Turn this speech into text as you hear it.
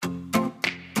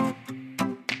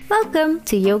Welcome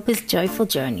to Yoke's Joyful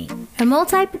Journey, a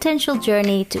multi-potential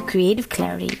journey to creative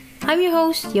clarity. I'm your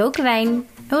host, Yoke Wijn,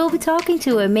 and we'll be talking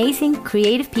to amazing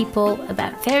creative people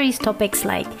about various topics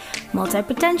like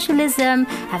multi-potentialism,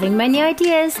 having many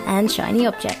ideas, and shiny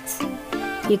objects.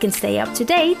 You can stay up to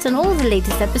date on all the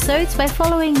latest episodes by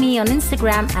following me on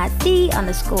Instagram at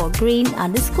the_green_Nick.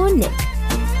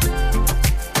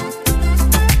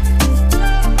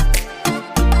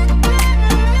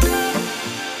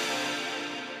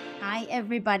 Hi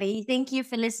everybody, thank you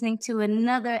for listening to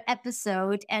another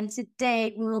episode, and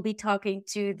today we will be talking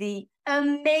to the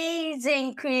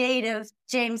amazing creative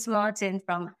James Martin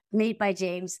from Made by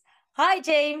James. Hi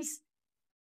James.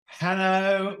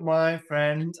 Hello, my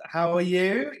friend. How are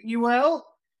you? You well?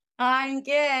 I'm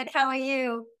good. How are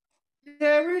you?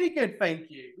 Yeah, really good, thank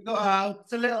you. We got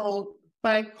it's a little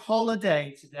bank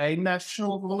holiday today,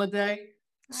 national holiday,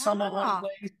 summer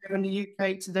holidays here in the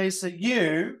UK today. So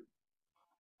you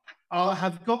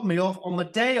have got me off on the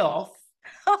day off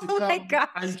to my gosh.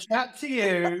 and chat to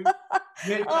you,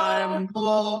 which I am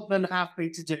more than happy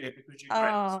to do because you're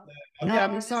friends. Yeah,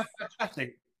 I'm excited about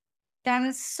chatting.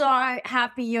 I'm so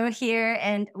happy you're here,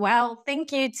 and well,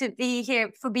 thank you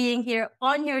for being here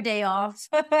on your day off.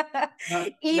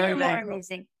 Even more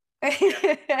amazing.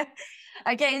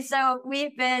 Okay, so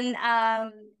we've been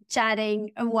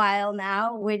chatting a while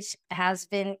now, which has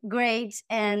been great,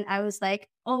 and I was like,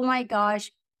 oh my gosh,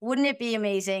 wouldn't it be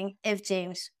amazing if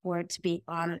James were to be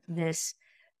on this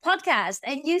podcast?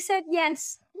 And you said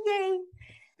yes. Yay.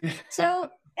 So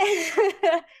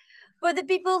for the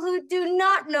people who do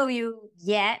not know you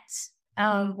yet,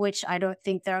 which I don't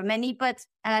think there are many, but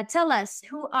tell us,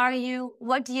 who are you?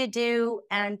 What do you do?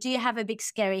 And do you have a big,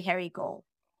 scary, hairy goal?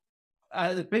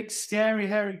 The big, scary,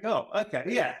 hairy goal. Okay,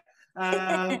 yeah.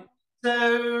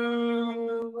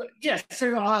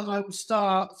 So I will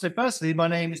start. So firstly, my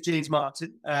name is James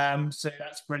Martin. So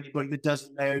that's for anybody that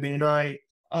doesn't know me. And I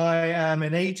am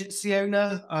an agency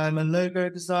owner. I'm a logo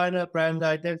designer, brand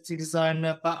identity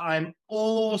designer, but I'm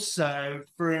also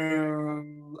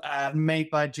through Made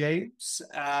by James,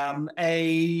 an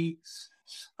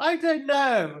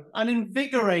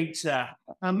invigorator,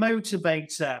 a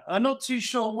motivator. I'm not too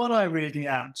sure what I really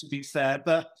am, to be fair,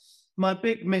 but my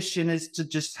big mission is to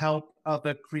just help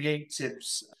other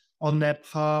creatives on their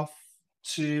path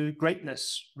to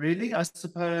greatness, really, I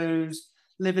suppose.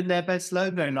 Living their best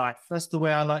logo life. That's the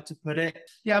way I like to put it.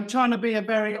 Yeah, I'm trying to be a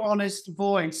very honest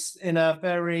voice in a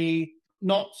very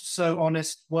not so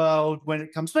honest world when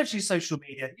it comes, especially social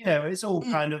media. You know, it's all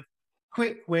kind of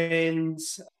quick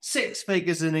wins, 6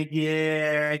 figures in a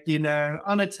year,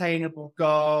 unattainable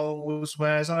goals.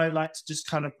 Whereas I like to just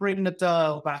kind of bring the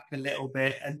dial back a little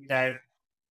bit and,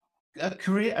 a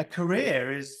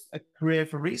career is a career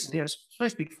for a reason. It's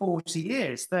supposed to be 40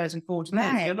 years, 30, 40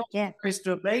 years. You're not supposed to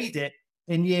have made it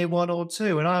in year 1 or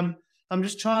 2. And I'm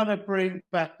just trying to bring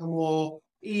back a more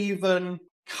even,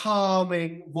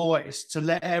 calming voice to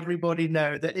let everybody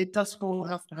know that it doesn't all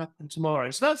have to happen tomorrow.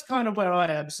 So that's kind of where I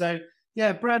am. So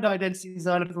yeah, brand identity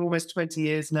designer for almost 20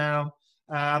 years now.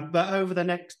 But over the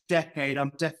next decade,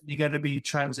 I'm definitely going to be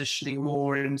transitioning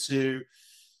more into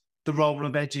the role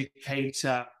of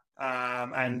educator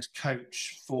and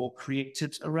coach for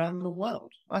creatives around the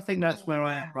world. I think that's where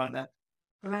I am right now.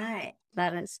 Right.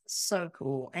 That is so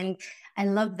cool. And I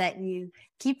love that you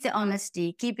keep the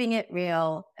honesty, keeping it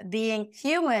real, being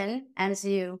human, as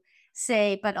you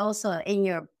say, but also in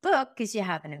your book, because you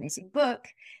have an amazing book,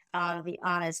 The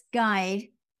Honest Guide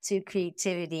to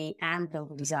Creativity and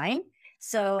Global Design.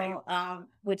 So,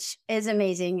 which is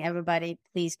amazing. Everybody,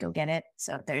 please go get it.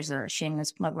 So there's a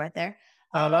shameless plug right there.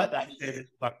 I like that.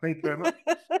 Thank you very much.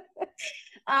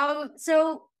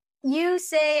 So you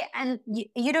say, and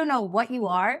you don't know what you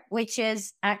are, which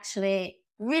is actually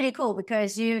really cool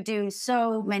because you do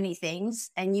so many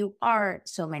things and you are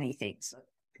so many things.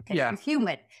 You're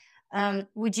human.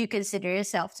 Would you consider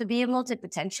yourself to be a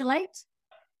multi-potentialite?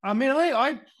 I mean,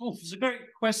 it's a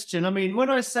great question. I mean, when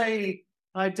I say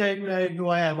I don't know who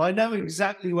I am, I know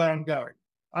exactly where I'm going.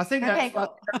 I think I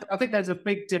think there's a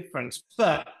big difference.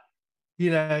 But,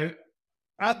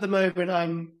 at the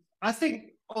moment, I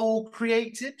think all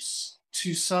creatives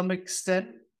to some extent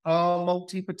are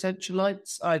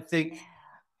multi-potentialites. I think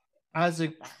as a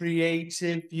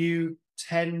creative, you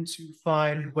tend to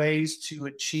find ways to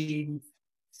achieve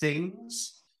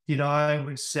things. I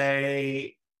would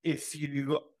say if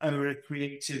you are a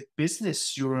creative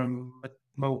business, you're a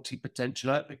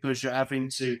multi-potentialite because you're having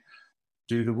to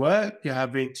do the work, you're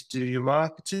having to do your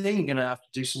marketing, you're going to have to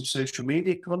do some social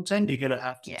media content, you're going to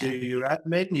have to do your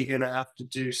admin, you're going to have to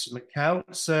do some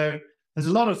accounts. So there's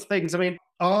a lot of things. I mean,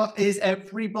 is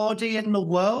everybody in the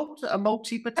world a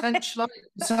multi-potentialite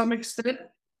to some extent?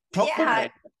 Yeah,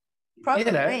 Probably.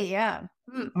 You know, probably. Yeah.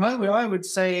 I would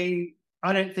say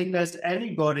I don't think there's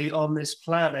anybody on this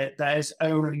planet that is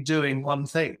only doing one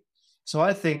thing. So and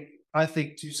I think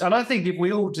if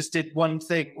we all just did one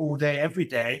thing all day, every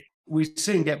day, we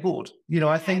soon get bored.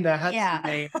 I think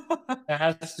Yeah. there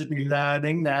has to be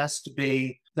learning, there has to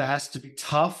be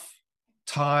tough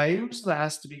times, there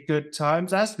has to be good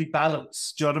times, there has to be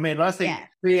balance. Do you know what I mean? And I think Yeah.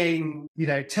 being,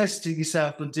 testing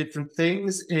yourself on different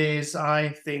things is, I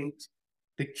think,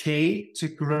 the key to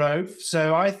growth.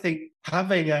 So I think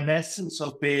having an essence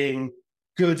of being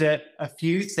good at a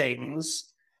few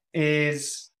things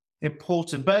is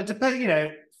important. But it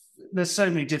depends, there's so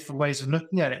many different ways of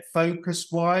looking at it.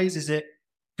 Focus wise, is it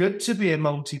good to be a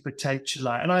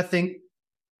multi-potentialite? And I think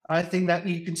that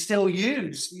you can still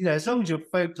use, as long as you're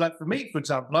focused, like for me, for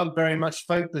example, I'm very much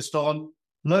focused on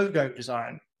logo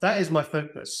design. That is my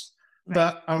focus. Right.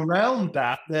 But around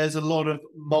that, there's a lot of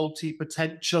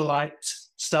multi-potentialite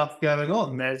stuff going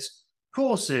on. There's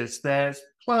courses, there's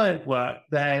client work,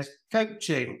 there's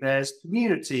coaching, there's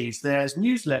communities, there's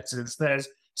newsletters, there's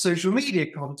social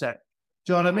media content.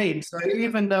 Do you know what I mean? So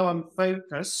even though I'm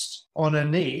focused on a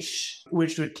niche,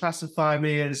 which would classify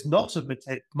me as not a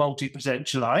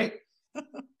multi-potentialite,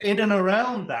 in and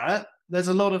around that, there's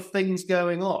a lot of things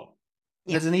going on.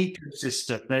 Yeah. There's an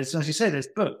ecosystem. There's, as you say, there's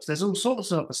books. There's all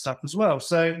sorts of other stuff as well.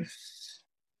 So,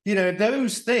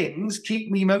 those things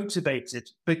keep me motivated,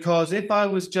 because if I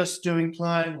was just doing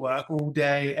client work all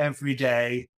day, every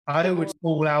day, I would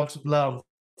fall out of love.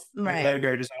 Right.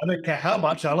 Logo design. I don't care how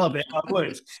much I love it, I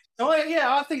would. So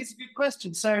I think it's a good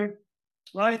question. So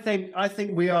I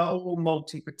think we are all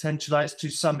multi-potentialites to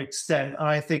some extent.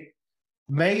 I think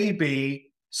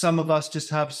maybe some of us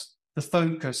just have the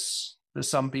focus that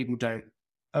some people don't.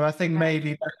 And I think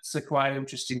maybe that's a quite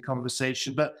interesting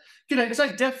conversation. But, because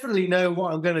I definitely know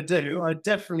what I'm going to do. I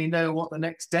definitely know what the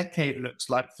next decade looks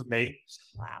like for me.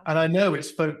 Wow. And I know it's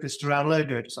focused around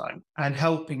logo design and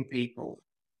helping people.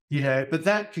 But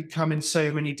that could come in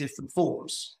so many different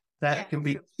forms. That can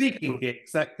be speaking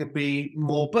gigs, that could be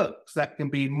more books, that can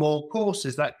be more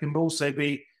courses, that can also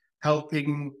be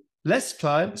helping less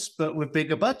clients, but with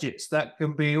bigger budgets. That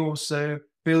can be also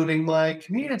building my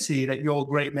community that you're a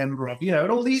great member of,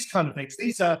 and all these kind of things.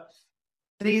 These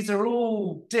are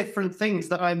all different things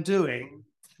that I'm doing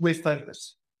with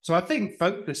focus. So I think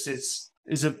focus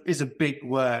is a big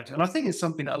word. And I think it's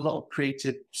something that a lot of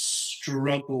creatives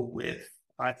struggle with.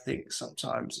 I think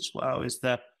sometimes as well, is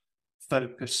the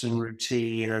focus and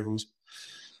routine and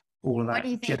all of that. What do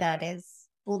you think that is?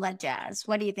 All that jazz.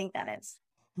 What do you think that is?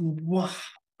 Well,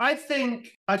 I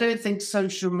don't think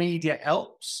social media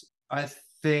helps. I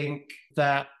think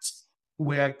that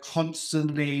we're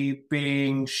constantly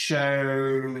being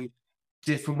shown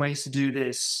different ways to do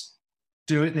this.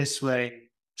 Do it this way.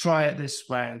 Try it this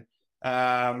way.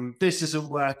 This isn't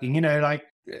working. I've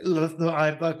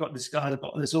got this guy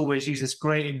that's always used this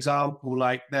great example.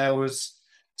 Like there was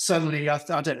suddenly, I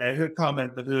don't know, I can't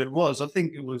remember who it was. I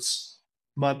think it was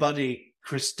my buddy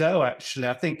Chris Doe, actually.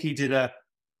 I think he did a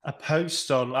post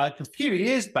on like a few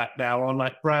years back now on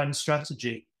like brand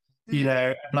strategy,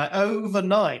 and like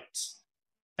overnight,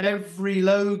 every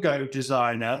logo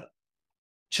designer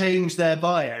changed their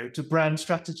bio to brand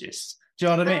strategist. Do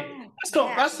you know what I mean?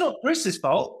 That's not Chris's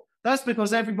fault. That's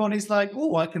because everybody's like,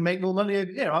 oh, I can make more money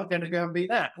over here. I'm going to go and be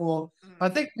that. Or I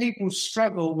think people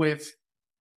struggle with,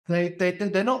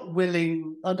 they're not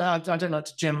willing. I don't like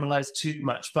to generalize too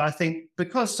much, but I think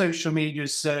because social media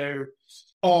is so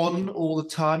on all the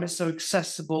time, it's so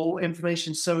accessible,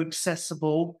 information's so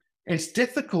accessible, it's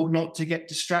difficult not to get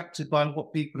distracted by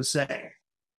what people are saying.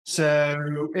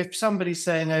 So if somebody's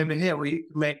saying over here, well, you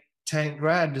can make 10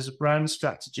 grand as a brand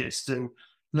strategist and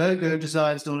logo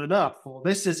design's not enough, or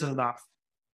this isn't enough,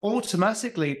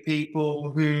 automatically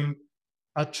people who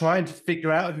are trying to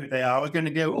figure out who they are going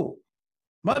to go, oh,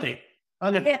 money. I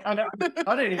don't even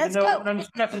know what a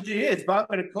strategy is, but I'm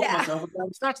going to call myself a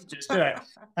brand strategist. Right?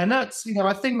 And that's,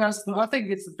 I think it's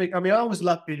the big, I was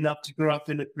lucky enough to grow up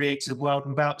in a creative world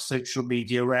without social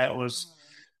media, where it was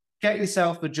get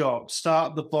yourself a job,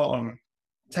 start at the bottom,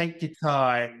 take your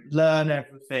time, learn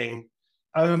everything.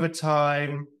 Over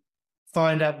time,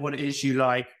 find out what it is you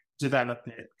like, develop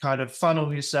it, kind of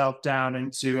funnel yourself down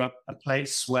into a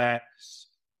place where,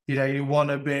 you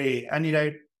want to be. And,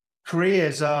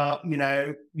 careers are,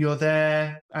 you're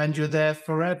there and you're there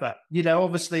forever.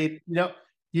 Obviously,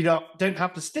 you don't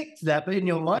have to stick to that, but in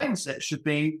your mindset should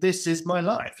be, this is my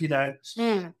life.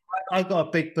 I got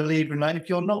a big believer in, like, if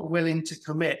you're not willing to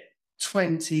commit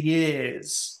 20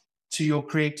 years to your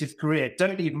creative career,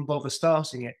 don't even bother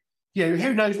starting it.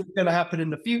 Who knows what's going to happen in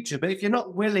the future? But if you're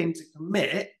not willing to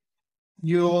commit,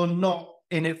 you're not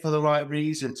in it for the right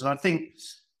reasons. And I think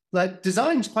like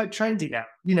design's quite trendy now.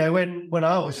 When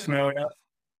I was growing up,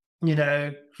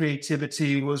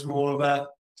 creativity was more of a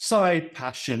side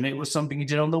passion. It was something you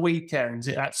did on the weekends.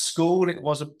 At school, it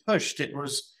wasn't pushed. It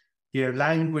was,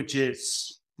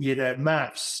 languages,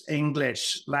 maths,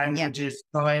 English, languages,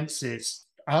 sciences,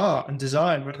 art and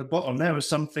design were at the bottom. There was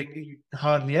something you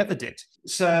hardly ever did.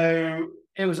 So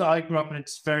I grew up in a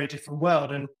very different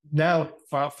world. And now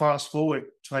fast forward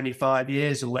 25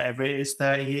 years or whatever it is,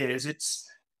 30 years, it's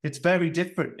very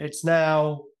different. It's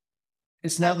now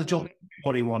the job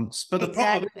everybody wants. But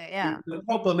the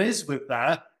problem is with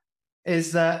that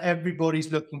is that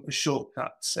everybody's looking for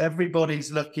shortcuts.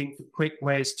 Everybody's looking for quick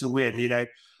ways to win.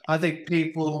 I think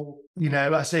people,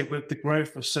 I say with the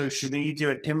growth of social media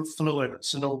and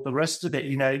influence and all the rest of it,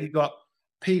 you've got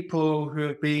people who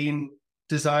have been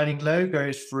designing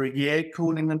logos for a year,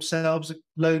 calling themselves a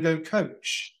logo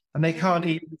coach, and they can't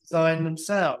even design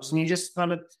themselves. And you just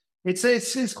kind of,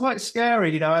 it's quite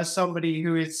scary, as somebody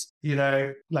who is,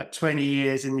 like 20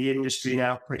 years in the industry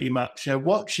now, pretty much,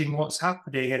 watching what's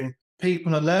happening, and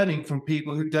people are learning from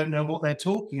people who don't know what they're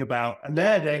talking about. And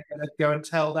they're going to go and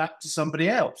tell that to somebody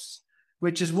else,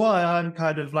 which is why I'm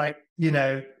kind of like,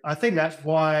 I think that's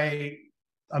why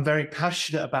I'm very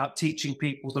passionate about teaching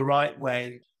people the right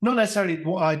way. Not necessarily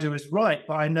what I do is right,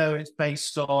 but I know it's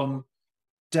based on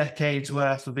decades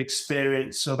worth of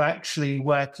experience of actually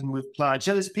working with clients.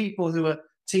 There's people who are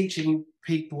teaching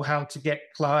people how to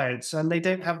get clients and they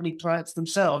don't have any clients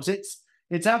themselves.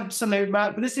 It's absolute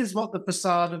mad, but this is what the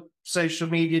facade of social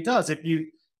media does. If you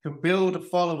can build a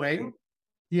following,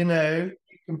 you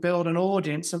can build an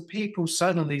audience, and people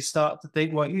suddenly start to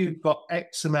think, well, you've got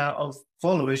X amount of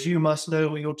followers, you must know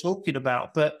what you're talking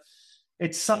about. But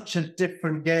it's such a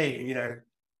different game,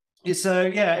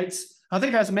 So I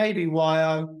think that's maybe why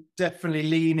I'm definitely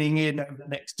leaning in over the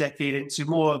next decade into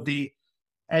more of the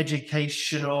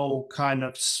educational kind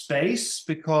of space,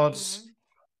 because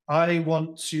I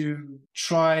want to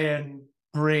try and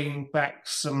bring back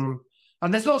some,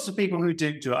 and there's lots of people who do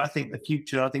it. I think the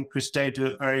future, I think Chris Day do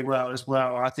it very well as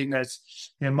well. I think there's,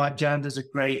 Mike Jander's a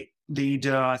great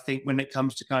leader. I think when it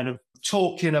comes to kind of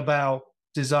talking about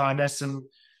design, there's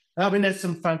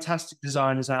some fantastic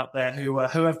designers out there who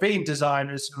have been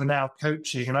designers who are now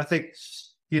coaching. And I think,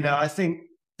 I think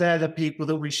they're the people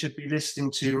that we should be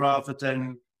listening to rather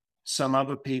than some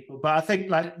other people. But I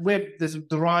think like with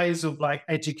the rise of like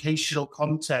educational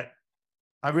content,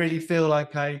 I really feel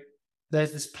like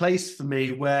there's this place for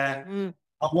me where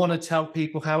I want to tell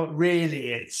people how it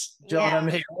really is. Do you know what I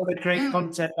mean? I want to create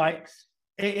content like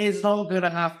it is not going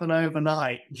to happen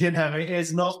overnight. It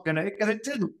is not going to, because it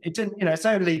didn't, it's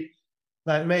only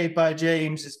like Made by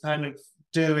James is kind of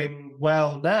doing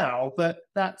well now, but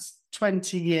that's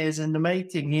 20 years in the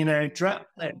making,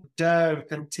 Draplin, Doe,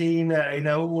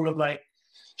 Cantina, all of like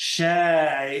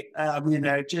Cher,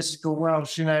 Jessica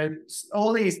Welsh,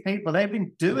 all these people, they've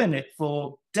been doing it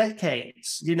for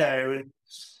decades, and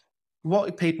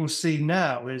what people see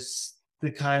now is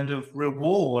the kind of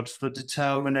reward for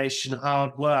determination,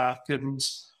 hard work, and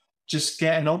just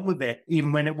getting on with it,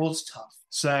 even when it was tough.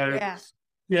 So,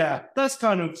 yeah, that's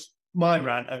kind of my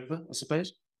rant over, I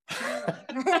suppose.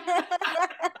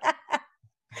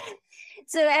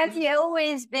 So have you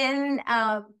always been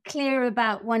clear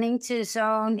about wanting to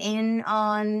zone in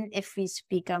on, if we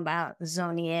speak about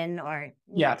zoning in or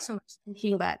so much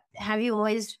thinking about, have you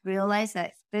always realized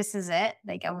that this is it?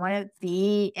 Like I want to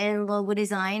be in logo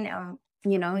design,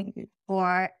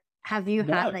 or have you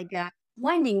had like a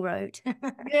winding road?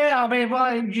 Yeah, I mean,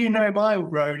 my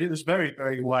road, it was very,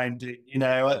 very winding,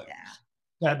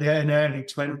 At the early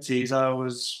 20s, I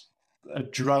was a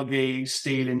druggie,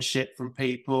 stealing shit from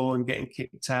people and getting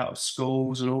kicked out of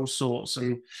schools and all sorts.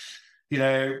 And,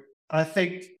 I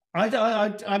think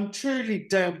I truly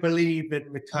don't believe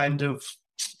in the kind of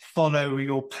follow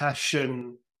your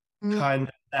passion kind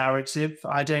of narrative.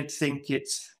 I don't think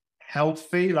it's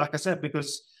healthy, like I said,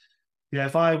 because,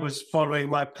 if I was following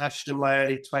my passion in my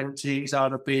early 20s, I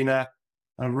would have been a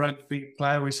rugby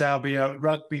player. I'll be a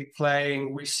rugby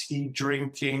playing, whiskey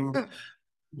drinking,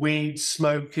 weed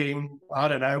smoking, I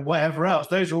don't know, whatever else.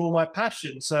 Those are all my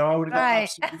passions. So I would have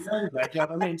got absolutely nowhere. Do you know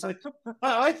what I mean? So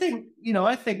I think,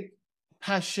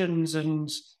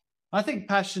 I think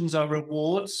passions are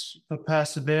rewards for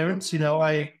perseverance.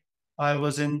 I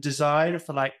was in design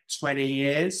for like 20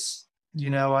 years.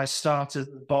 I started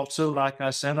at the bottom. Like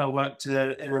I said, I worked in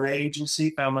an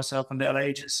agency, found myself a little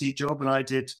agency job, and I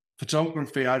did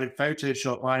photography, I did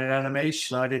Photoshop, I did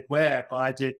animation, I did web,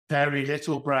 I did very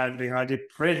little branding, I did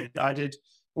print, I did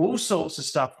all sorts of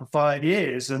stuff for 5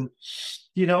 years. And,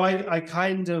 I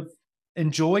kind of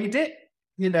enjoyed it.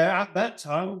 At that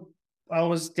time, I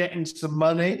was getting some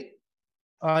money.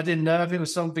 I didn't know if it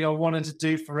was something I wanted to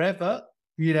do forever,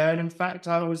 and in fact,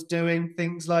 I was doing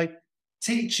things like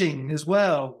teaching as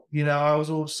well. I was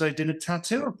also did a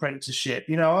tattoo apprenticeship.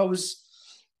 I was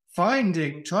trying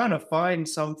to find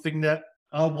something that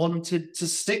I wanted to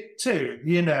stick to,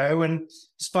 and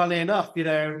it's funny enough,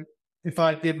 if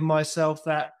I'd given myself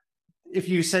that, if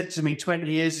you said to me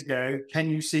 20 years ago, can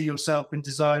you see yourself in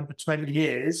design for 20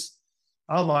 years?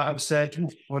 I might have said,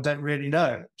 well, I don't really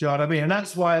know. Do you know what I mean? And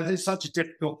that's why it's such a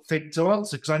difficult thing to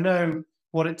answer, because I know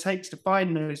what it takes to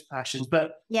find those passions.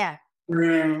 But yeah,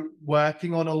 through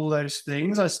working on all those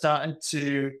things, I started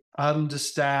to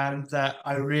understand that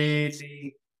I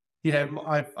really,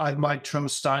 my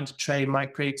was starting to train my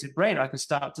creative brain. I could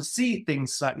start to see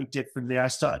things slightly differently. I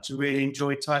started to really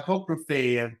enjoy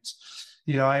typography, and,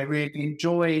 I really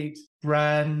enjoyed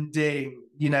branding.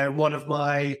 One of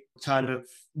my kind of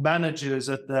managers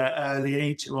at the early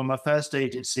age, or my first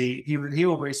agency, he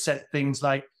always said things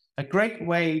like, a great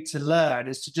way to learn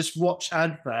is to just watch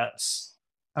adverts.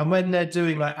 And when they're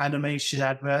doing like animation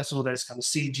adverts, or there's kind of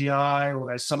CGI, or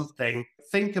there's something,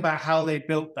 think about how they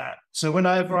built that. So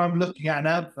whenever I'm looking at an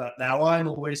advert now, I'm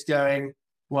always going,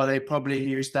 well, they probably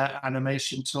used that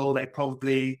animation tool. They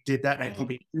probably did that. They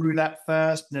probably drew that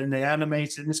first, and then they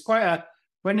animated. And it's quite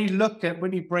when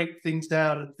you break things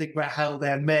down and think about how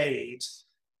they're made,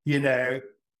 you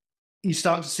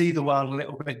start to see the world a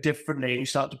little bit differently. You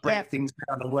start to break things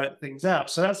down and work things out.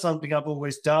 So that's something I've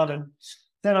always done. And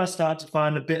then I started to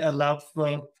find a bit of love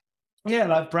for,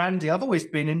 like branding. I've always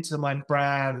been into my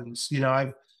brands.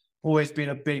 I've always been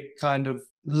a big kind of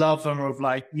lover of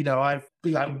I've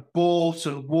bought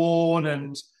and worn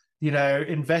and,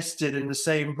 invested in the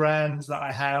same brands that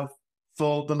I have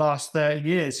for the last 30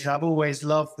 years. I've always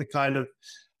loved the kind of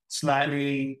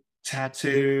slightly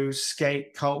tattoo,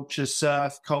 skate culture,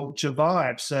 surf culture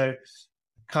vibe. So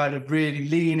kind of really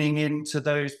leaning into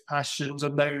those passions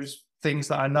and those things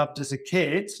that I loved as a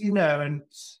kid, and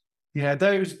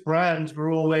those brands were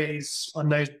always on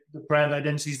the brand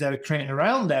identities they were creating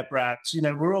around their brands,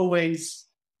 were always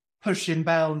pushing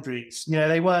boundaries.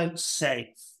 They weren't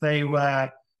safe. They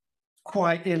were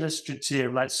quite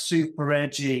illustrative, like super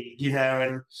edgy,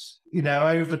 and,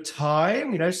 over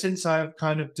time, since I've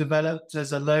kind of developed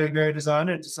as a logo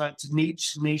designer and decided to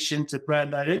niche into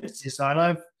brand identity design,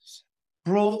 I've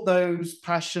brought those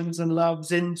passions and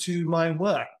loves into my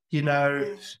work,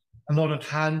 a lot of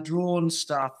hand-drawn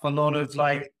stuff, a lot of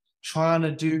like trying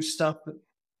to do stuff that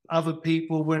other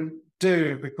people wouldn't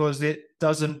do because it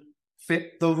doesn't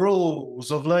fit the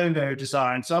rules of logo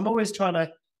design. So I'm always trying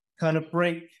to kind of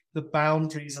break the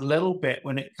boundaries a little bit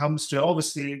when it comes to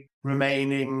obviously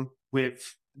remaining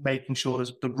with making sure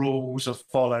that the rules are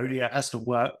followed. Yeah, it has to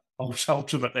work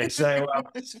ultimately. So,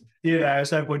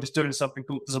 there's no point just doing something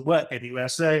that doesn't work anywhere.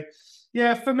 So,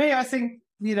 yeah, for me, I think,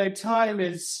 time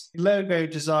is logo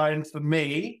design for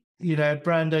me.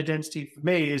 Brand identity for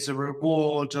me is a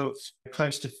reward of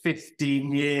close to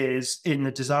 15 years in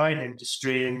the design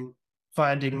industry and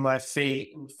finding my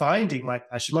feet and finding my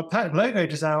passion. My logo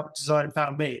design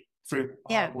found me through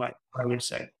hard work, I would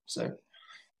say. So,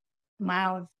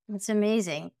 wow, that's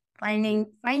amazing.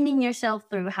 Finding yourself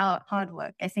through hard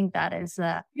work. I think that is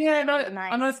nice.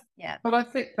 But I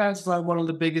think that's like one of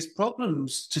the biggest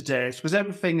problems today, because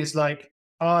everything is like,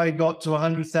 I got to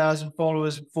 100,000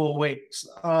 followers in 4 weeks.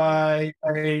 I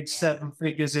made 7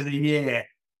 figures in a year.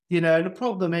 And the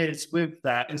problem is with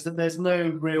that is that there's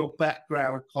no real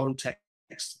background context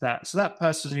to that. So that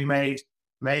person who made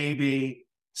maybe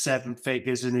 7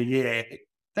 figures in a year,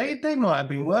 they might have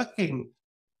been working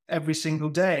every single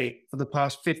day for the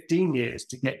past 15 years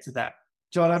to get to that.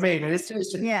 Do you know what I mean? And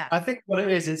I think what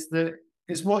it is that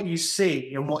it's what you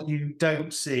see and what you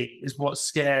don't see is what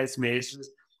scares me. It's just,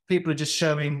 people are just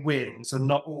showing wins and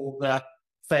not all the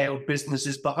failed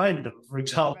businesses behind them, for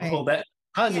example, that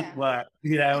hasn't worked,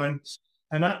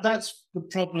 and that's the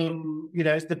problem,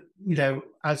 it's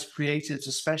as creatives,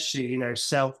 especially,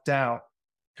 self-doubt,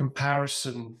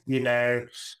 comparison,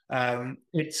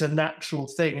 it's a natural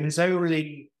thing, and it's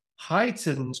only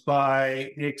heightened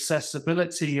by the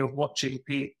accessibility of watching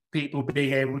people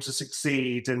being able to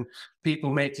succeed and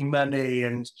people making money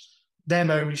and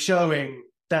them only showing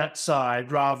that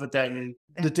side rather than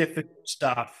the difficult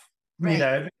stuff,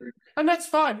 and that's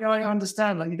fine. I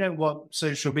understand, you don't want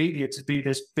social media to be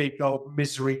this big old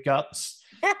misery guts,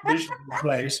 miserable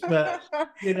place. But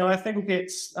I think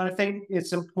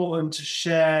it's important to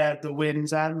share the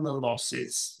wins and the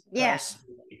losses. Yeah.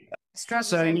 Personally. Struggles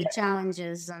So and the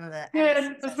challenges and yeah,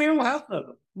 because we all have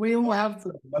them. We all have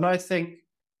them, and I think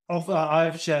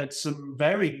I've shared some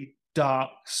very dark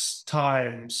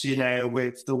times,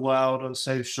 with the world on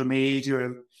social media,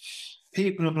 and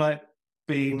people have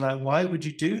being like, "Why would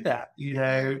you do that? That's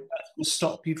going to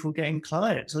stop you from getting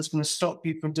clients. That's going to stop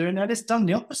you from doing that." It's done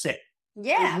the opposite.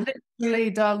 Yeah. It's literally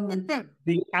done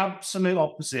the absolute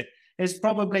opposite. It's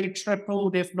probably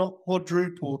tripled, if not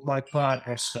quadrupled, my client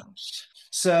roster.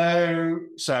 So,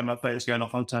 sorry, my phone's going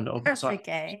off. I'll turn it off. That's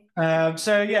okay. I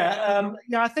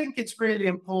think it's really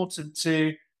important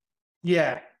to,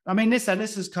 I mean, this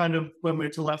is kind of when we're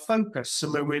talking about focus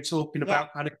and when we're talking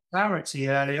about kind of clarity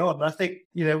early on. I think,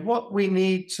 what we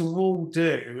need to all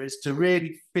do is to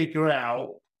really figure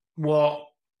out what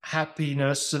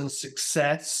happiness and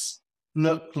success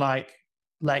look like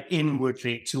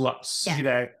inwardly to us.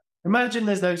 Yeah. Imagine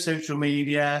there's no social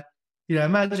media.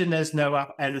 Imagine there's no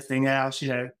anything else,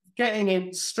 getting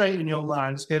in straight in your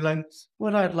minds, go like,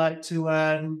 well, I'd like to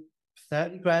earn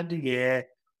 30 grand a year,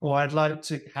 or I'd like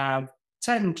to have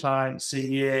 10 clients a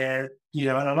year, and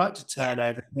I'd like to turn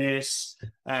over this.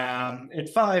 In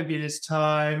 5 years'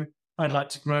 time, I'd like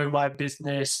to grow my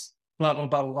business, blah, blah,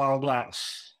 blah, blah, blah.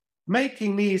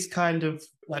 Making these kind of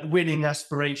winning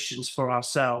aspirations for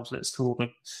ourselves, let's call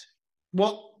them.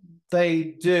 What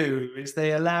they do is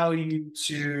they allow you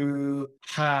to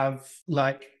have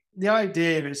the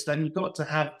idea is then you've got to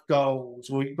have goals,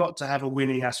 or you've got to have a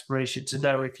winning aspiration to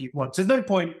know if you want. There's no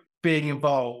point being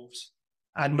involved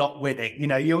and not winning.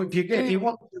 If you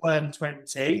want to earn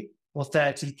 20 or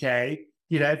 30K,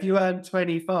 if you earn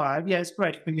 25, it's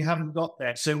great, but you haven't got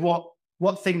there. So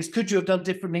what things could you have done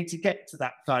differently to get to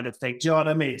that kind of thing? Do you know what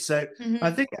I mean? So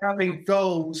I think having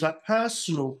goals, like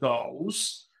personal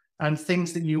goals, and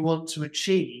things that you want to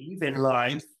achieve in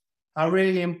life are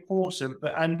really important,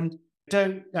 and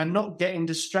not getting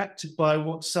distracted by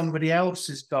what somebody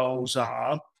else's goals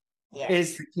are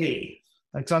is the key.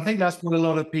 Because I think that's what a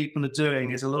lot of people are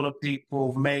doing. Is a lot of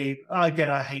people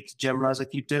again, I hate to generalize. I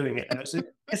keep doing it.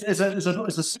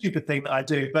 It's a stupid thing that I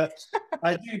do, but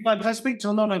I do. I speak to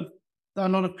a lot of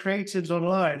creatives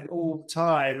online all the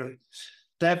time, and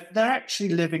they're actually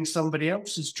living somebody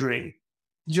else's dream.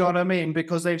 Do you know what I mean?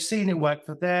 Because they've seen it work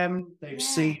for them. They've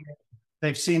seen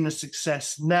the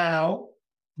success now,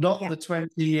 not the 20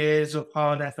 years of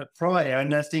hard effort prior.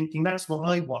 And they're thinking, that's what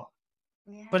I want.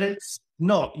 Yeah. But it's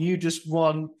not. You just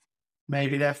want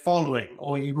maybe their following,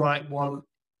 or you might want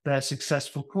their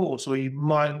successful course, or you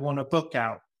might want a book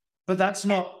out. But that's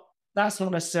not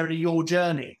necessarily your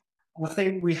journey. I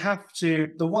think we have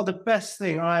to, the best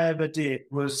thing I ever did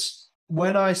was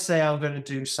when I say I'm going to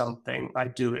do something, I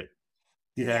do it.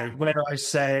 When I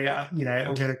say, I'm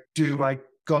going to do my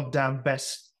goddamn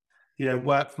best,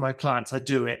 work for my clients, I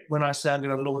do it. When I say I'm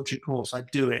going to launch a course, I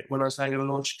do it. When I say I'm going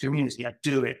to launch a community, I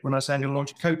do it. When I say I'm going to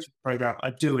launch a coaching program,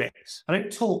 I do it. I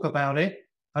don't talk about it.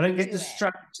 I don't get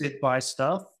distracted by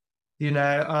stuff.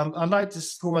 I like to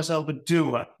call myself a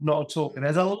doer, not a talker.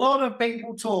 There's a lot of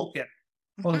people talking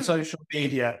on social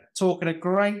media, talking a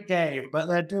great game, but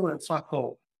they're doing fuck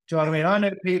all. Do you know what I mean? I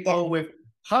know people with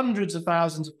hundreds of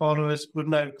thousands of followers with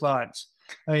no clients.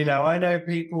 I know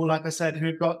people, like I said,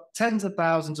 who've got tens of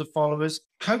thousands of followers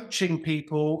coaching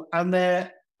people, and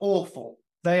they're awful.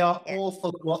 They are awful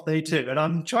at what they do. And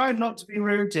I'm trying not to be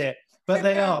rude here, but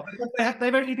they are.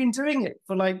 They've only been doing it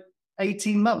for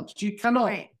 18 months. You cannot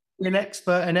be an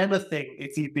expert in anything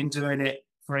if you've been doing it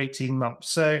for 18 months.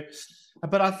 So,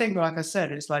 but I think, like I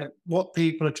said, it's what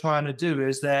people are trying to do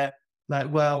is they're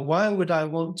well, why would I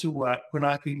want to work when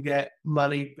I can get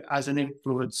money as an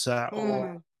influencer?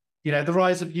 Or, the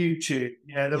rise of YouTube,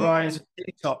 the rise of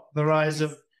TikTok, the rise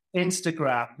of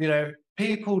Instagram.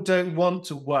 People don't want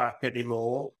to work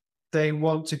anymore. They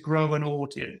want to grow an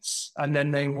audience, and then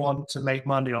they want to make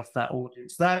money off that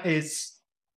audience. That is,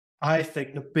 I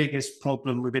think, the biggest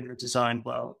problem within the design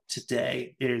world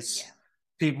today is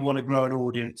people want to grow an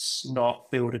audience, not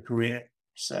build a career.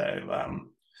 So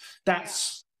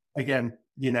that's, again,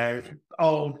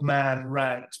 old man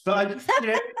rant, but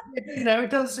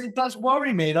it does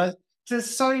worry me.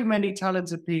 There's so many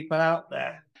talented people out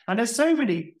there, and there's so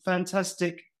many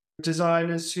fantastic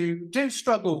designers who do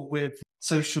struggle with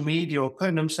social media or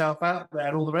putting themselves out there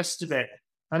and all the rest of it.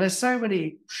 And there's so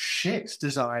many shit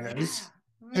designers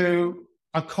who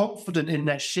are confident in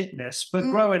their shitness, but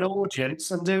grow an audience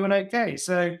and doing okay.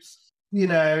 So,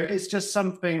 it's just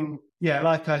something,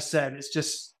 like I said, it's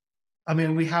just,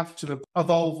 we have to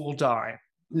evolve or die,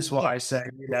 is what I say.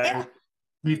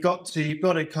 You've got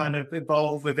to kind of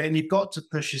evolve with it, and you've got to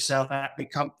push yourself out of your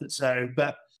comfort zone.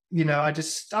 But I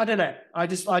don't know. I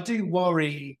do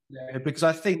worry, because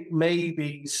I think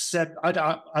maybe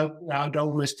I'd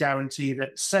almost guarantee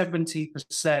that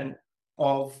 70%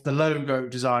 of the logo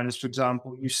designers, for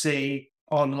example, you see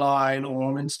online or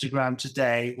on Instagram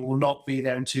today will not be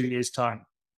there in 2 years' time,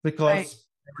 because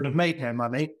they would have made no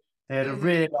money. They would have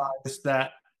realized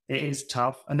that it is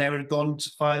tough, and they would have gone to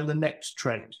find the next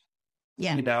trend.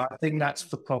 Yeah. I think that's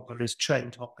the problem, is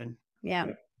trend hopping. Yeah.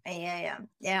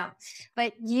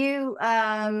 But you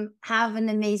have an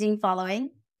amazing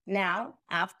following now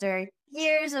after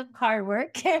years of hard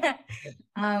work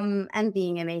and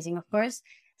being amazing, of course.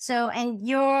 So, and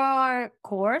your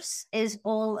course is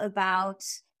all about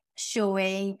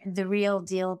showing the real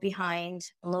deal behind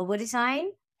logo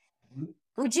design.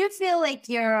 Would you feel like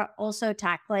you're also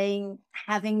tackling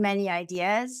having many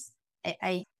ideas?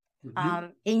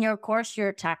 In your course,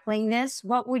 you're tackling this.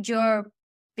 What would your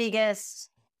biggest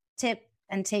tip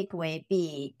and takeaway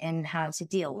be in how to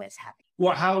deal with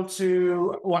as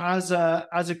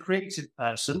a creative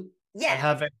person,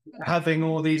 having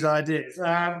all these ideas?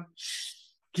 I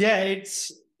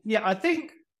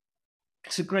think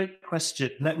it's a great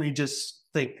question. Let me just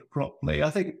think properly. I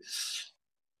think,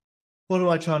 what am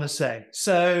I trying to say?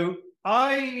 So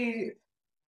I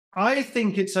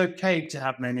think it's okay to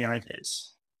have many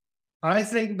ideas. I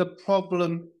think the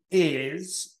problem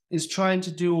is trying to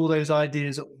do all those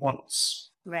ideas at once.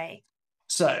 Right.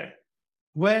 So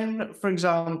when, for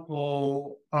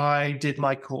example, I did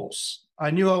my course, I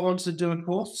knew I wanted to do a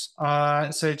course.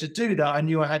 So to do that, I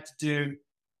knew I had to do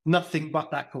nothing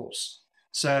but that course.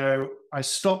 So I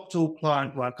stopped all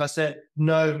client work. I said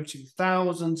no to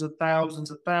thousands of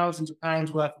thousands of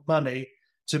pounds worth of money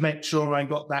to make sure I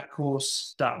got that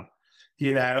course done.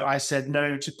 I said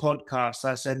no to podcasts.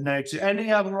 I said no to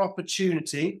any other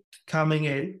opportunity coming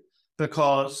in,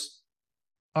 because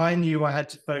I knew I had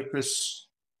to focus.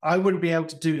 I wouldn't be able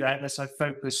to do that unless I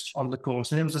focused on the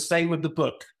course. And it was the same with the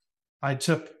book. I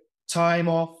took time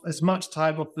off, as much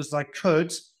time off as I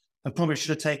could. I probably should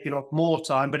have taken off more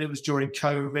time, but it was during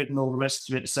COVID and all the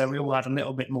rest of it. So we all had a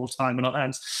little bit more time on our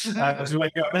hands as we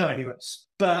wake up now anyway.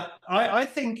 But I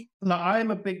think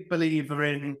I'm a big believer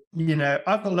in,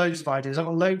 I've got loads of ideas. I've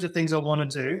got loads of things I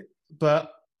want to do,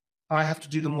 but I have to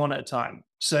do them one at a time.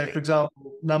 So, for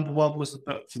example, number one was the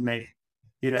book for me.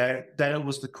 Then it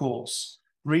was the course.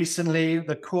 Recently,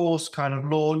 the course kind of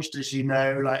launched, as you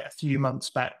know, like a few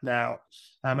months back now.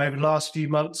 Over the last few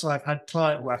months, I've had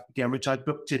client work again, which I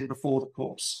booked in before the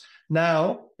course.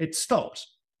 Now it's stopped.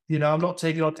 I'm not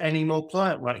taking on any more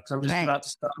client work, because I'm just about to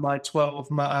start my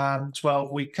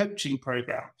 12-week coaching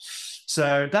program.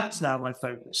 So that's now my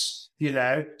focus,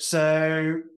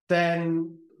 So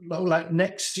then, like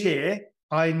next year,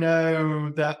 I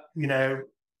know that,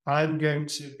 I'm going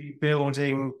to be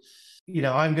building,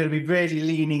 I'm going to be really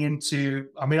leaning into,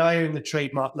 I own the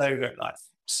trademark Logo Life.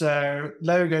 So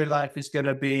Logo Life is going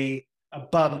to be a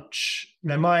bunch.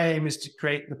 My aim is to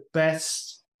create the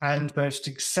best and most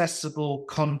accessible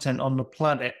content on the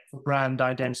planet for brand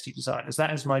identity designers.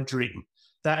 That is my dream.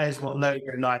 That is what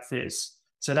Logo Life is.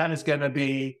 So that is going to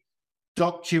be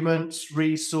documents,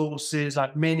 resources,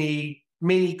 like mini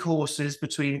courses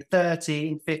between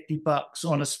 $30 and $50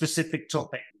 on a specific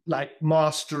topic, like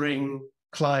mastering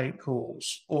client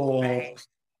calls, or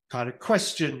kind of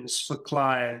questions for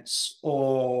clients,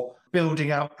 or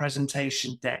building out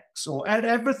presentation decks, and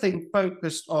everything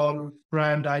focused on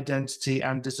brand identity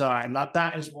and design. Like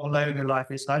that is what Logo Life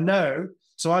is. I know.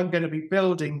 So I'm going to be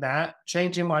building that, I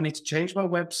need to change my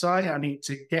website. I need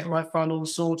to get my funnel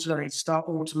sorted. I need to start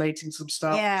automating some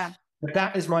stuff. Yeah. But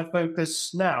that is my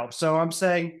focus now. So I'm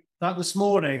saying that this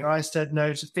morning I said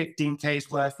no to 15K's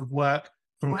worth of work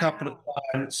from a couple of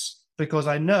clients, because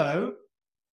I know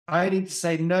I need to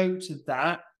say no to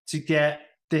that to get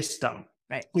this done.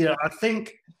 Right. I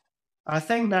think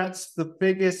that's the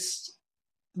biggest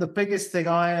thing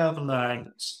I have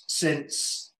learned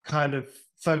since kind of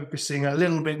focusing a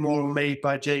little bit more on Made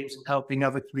by James and helping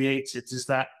other creatives, is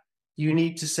that you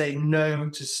need to say no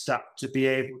to stuff to be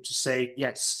able to say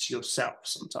yes to yourself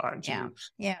sometimes.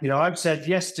 Yeah. I've said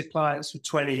yes to clients for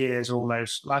 20 years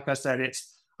almost. Like I said,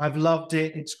 I've loved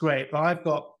it. It's great, but I've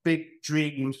got big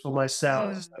dreams for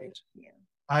myself.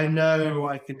 I know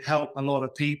I can help a lot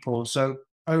of people. So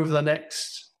over the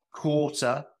next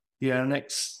quarter,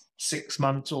 next 6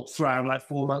 months or throughout like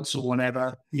 4 months or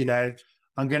whenever,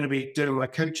 I'm going to be doing my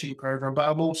coaching program, but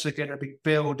I'm also going to be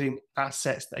building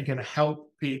assets that are going to help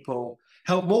people,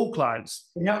 help more clients.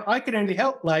 I can only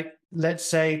help, like, let's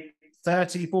say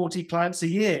 30, 40 clients a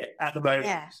year at the moment.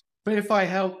 But if I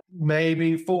help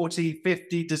maybe 40,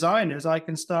 50 designers, I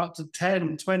can start to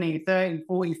 10, 20, 30,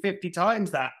 40, 50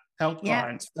 times that help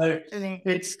clients. So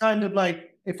it's kind of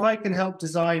like, if I can help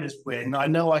designers win, I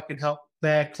know I can help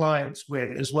their clients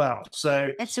win as well. So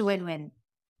it's a win-win.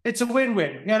 It's a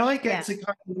win-win. And I get to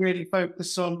kind of really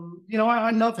focus on,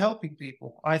 I love helping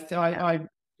people. I feel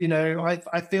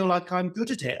like I'm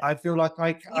good at it. I feel like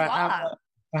I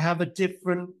have a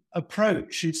different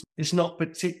approach. It's not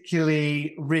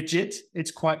particularly rigid.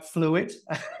 It's quite fluid,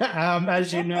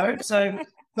 as you know. So,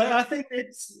 but I think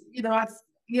it's,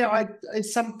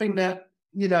 it's something that,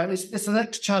 it's the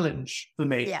next challenge for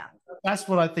me. Yeah. That's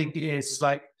what I think it is. It's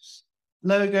like,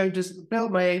 logo, just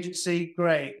build my agency,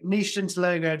 great. Niche into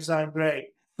logo design, great.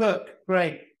 Book,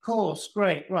 great. Course,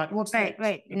 great. Right, what's next?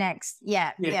 Right, next.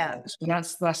 Yeah. So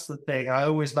that's the thing. I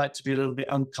always like to be a little bit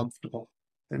uncomfortable.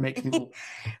 It makes me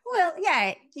well,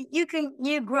 yeah,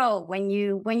 you grow when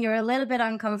you're a little bit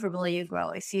uncomfortable. You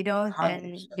grow. If you don't,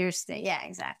 then you're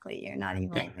exactly. You're not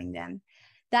evolving then.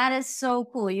 That is so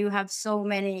cool. You have so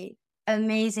many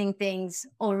amazing things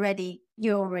already.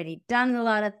 You already done a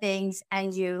lot of things,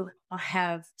 and you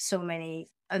have so many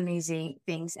amazing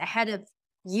things ahead of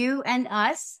you and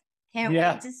us. Can't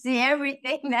wait to see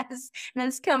everything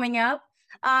that's coming up.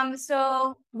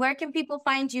 So where can people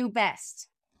find you best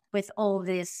with all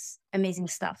this amazing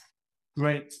stuff?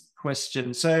 Great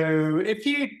question. So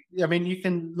you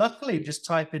can luckily just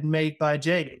type in Made by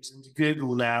James into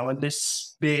Google now, and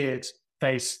this beard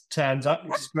face turns up,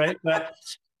 which is great. But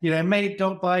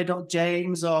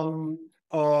made.by.james on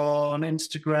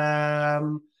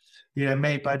Instagram,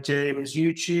 Made by James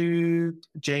YouTube,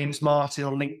 James Martin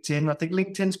on LinkedIn. I think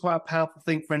LinkedIn's quite a powerful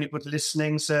thing for anybody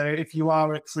listening. So if you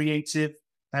are a creative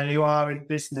and you are in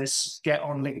business, get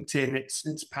on LinkedIn.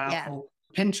 It's powerful.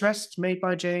 Yeah. Pinterest, Made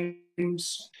by James.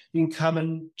 You can come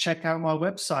and check out my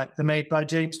website,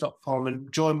 themadeby.james.com,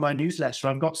 and join my newsletter.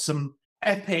 I've got some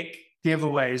epic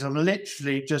giveaways. I've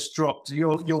literally just dropped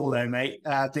you'll know, mate.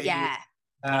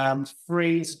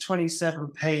 Free. It's a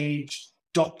 27-page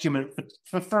document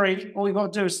for free. All you've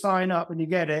got to do is sign up and you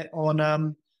get it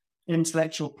on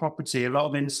intellectual property, a lot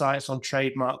of insights on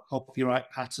trademark,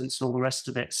 copyright, patents, and all the rest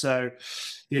of it. So,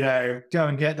 go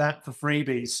and get that for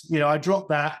freebies. I dropped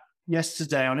that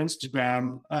yesterday on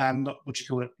Instagram. On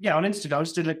Instagram. I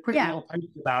just did a quick little post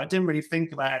about it. Didn't really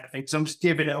think about anything, so I'm just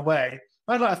giving it away.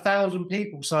 I had like 1,000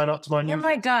 people sign up to my newsletter. Oh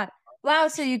my God. Wow,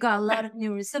 so you got a lot of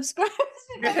new subscribers.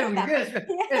 It's great,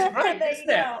 isn't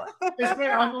it? It's great.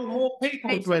 I want more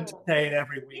people to entertain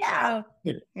every week.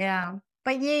 Yeah.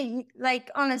 But you,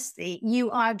 honestly, you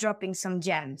are dropping some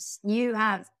gems. You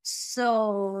have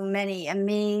so many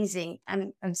amazing,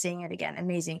 I'm saying it again,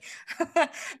 amazing.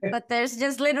 But there's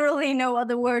just literally no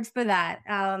other word for that.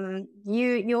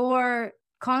 Your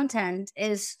content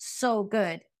is so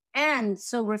good and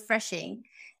so refreshing.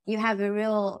 You have a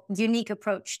real unique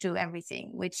approach to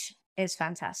everything, which is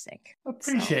fantastic. I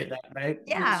appreciate that, mate.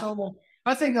 Yeah.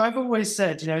 I think I've always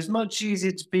said, it's much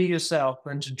easier to be yourself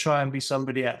than to try and be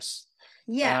somebody else.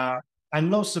 Yeah.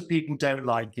 And lots of people don't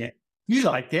like it. You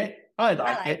like it. I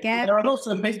like it. There are lots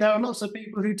of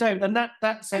people who don't. And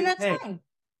that's okay. Fine.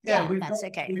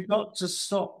 We've got to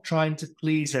stop trying to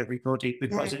please everybody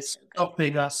because it's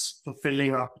stopping us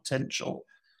fulfilling our potential.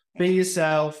 Be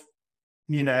yourself,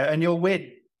 and you'll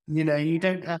win. You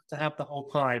don't have to have the whole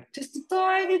pie. Just a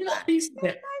tiny little piece of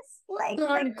it. Like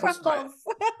crumbles.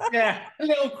 Yeah,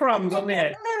 little crumbs on the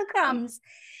edge. Little crumbs.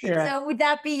 Yeah. So would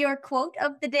that be your quote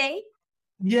of the day?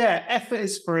 Yeah, effort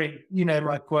is free.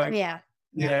 My quote. Yeah.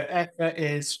 Effort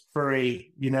is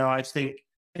free. I think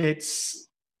it's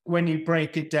when you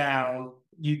break it down,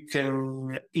 you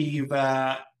can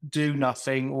either do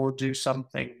nothing or do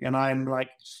something. And I'm like,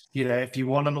 if you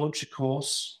want to launch a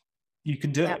course, you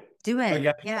can do it. Do it.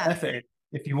 Effort.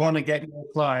 If you want to get more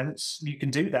clients, you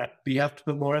can do that, but you have to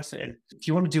put more effort in. If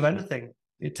you want to do anything,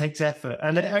 it takes effort,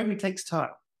 and it only takes time.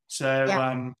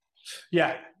 So,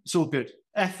 it's all good.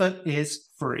 Effort is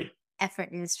free. Effort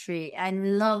is free. I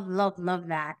love, love, love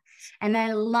that. And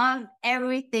I love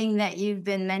everything that you've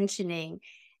been mentioning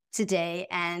today,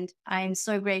 and I'm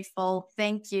so grateful.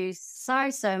 Thank you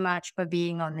so, so much for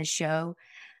being on the show.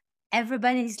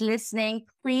 Everybody's listening.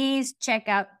 Please check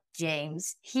out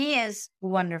James. He is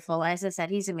wonderful. As I said,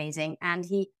 he's amazing. And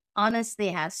he honestly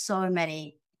has so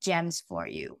many gems for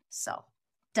you. So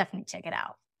definitely check it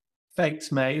out.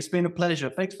 Thanks, May. It's been a pleasure.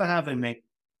 Thanks for having me.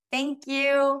 Thank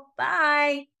you.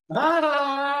 Bye.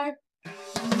 Bye.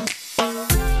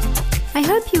 I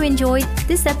hope you enjoyed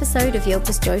this episode of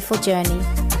Jilpa's Joyful Journey.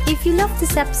 If you loved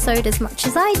this episode as much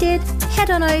as I did,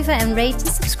 head on over and rate and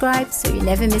subscribe so you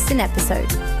never miss an episode.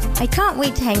 I can't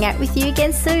wait to hang out with you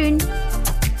again soon.